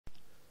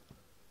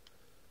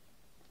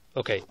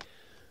Okay,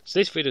 so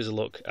this video is a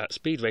look at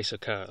Speed Racer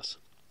cars.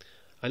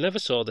 I never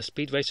saw the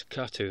Speed Racer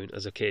cartoon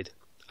as a kid,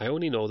 I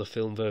only know the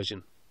film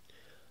version.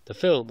 The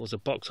film was a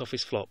box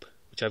office flop,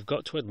 which I've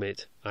got to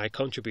admit I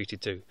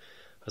contributed to,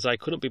 as I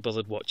couldn't be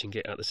bothered watching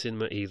it at the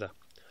cinema either.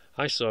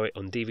 I saw it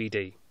on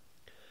DVD.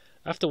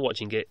 After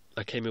watching it,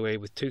 I came away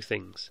with two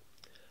things.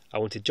 I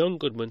wanted John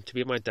Goodman to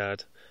be my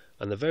dad,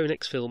 and the very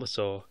next film I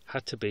saw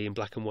had to be in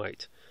black and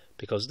white,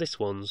 because this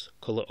one's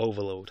colour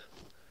overload.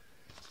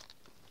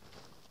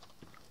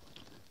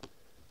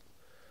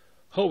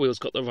 Hotwheels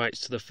got the rights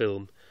to the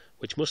film,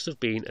 which must have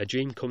been a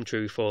dream come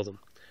true for them,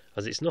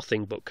 as it's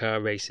nothing but car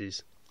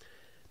races.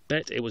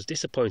 Bet it was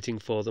disappointing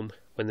for them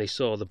when they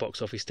saw the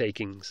box office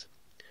takings.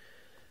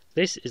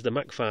 This is the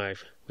Mach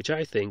 5, which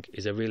I think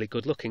is a really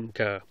good looking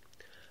car.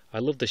 I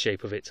love the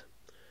shape of it.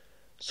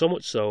 So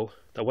much so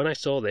that when I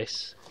saw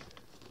this,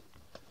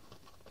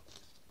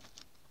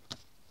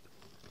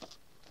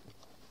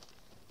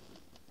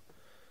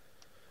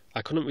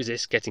 I couldn't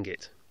resist getting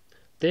it.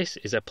 This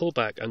is a pull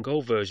back and go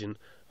version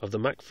of the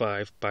Mach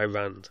 5 by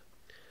Rand,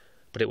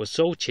 but it was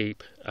so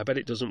cheap I bet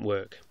it doesn't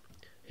work.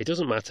 It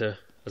doesn't matter,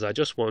 as I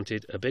just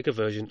wanted a bigger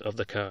version of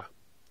the car.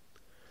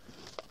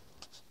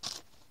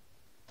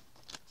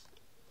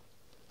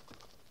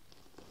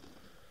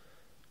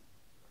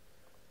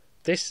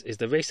 This is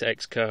the Racer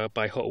X car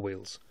by Hot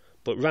Wheels,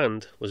 but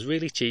Rand was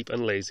really cheap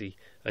and lazy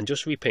and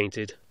just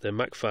repainted the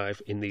Mach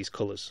 5 in these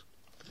colours.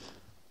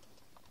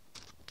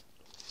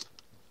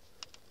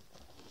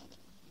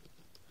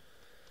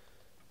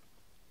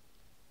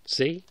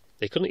 See,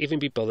 they couldn't even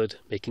be bothered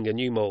making a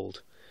new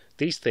mould.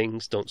 These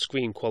things don't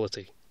scream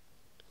quality.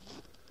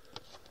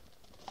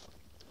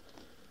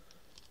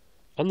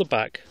 On the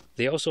back,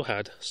 they also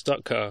had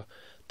stock car,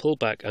 pull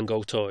back and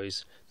go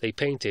toys they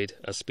painted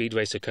as Speed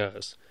Racer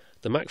cars,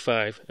 the Mach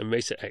 5 and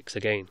Racer X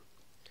again.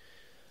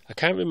 I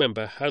can't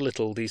remember how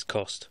little these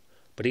cost,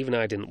 but even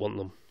I didn't want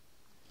them.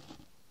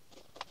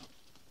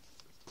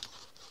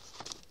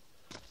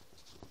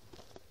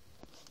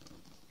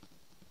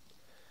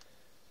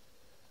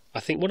 I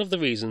think one of the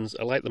reasons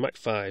I like the Mach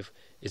 5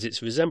 is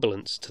its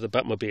resemblance to the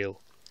Batmobile.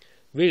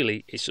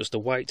 Really, it's just a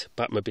white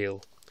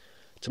Batmobile.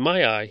 To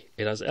my eye,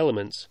 it has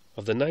elements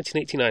of the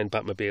 1989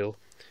 Batmobile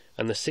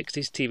and the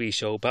 60s TV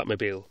show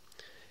Batmobile.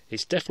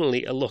 It's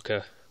definitely a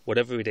looker,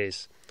 whatever it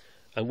is,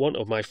 and one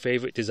of my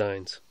favourite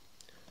designs.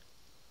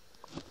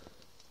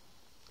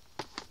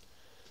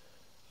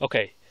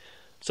 Okay,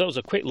 so that was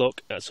a quick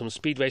look at some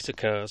Speed Racer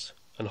cars,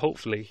 and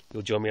hopefully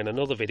you'll join me on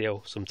another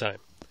video sometime.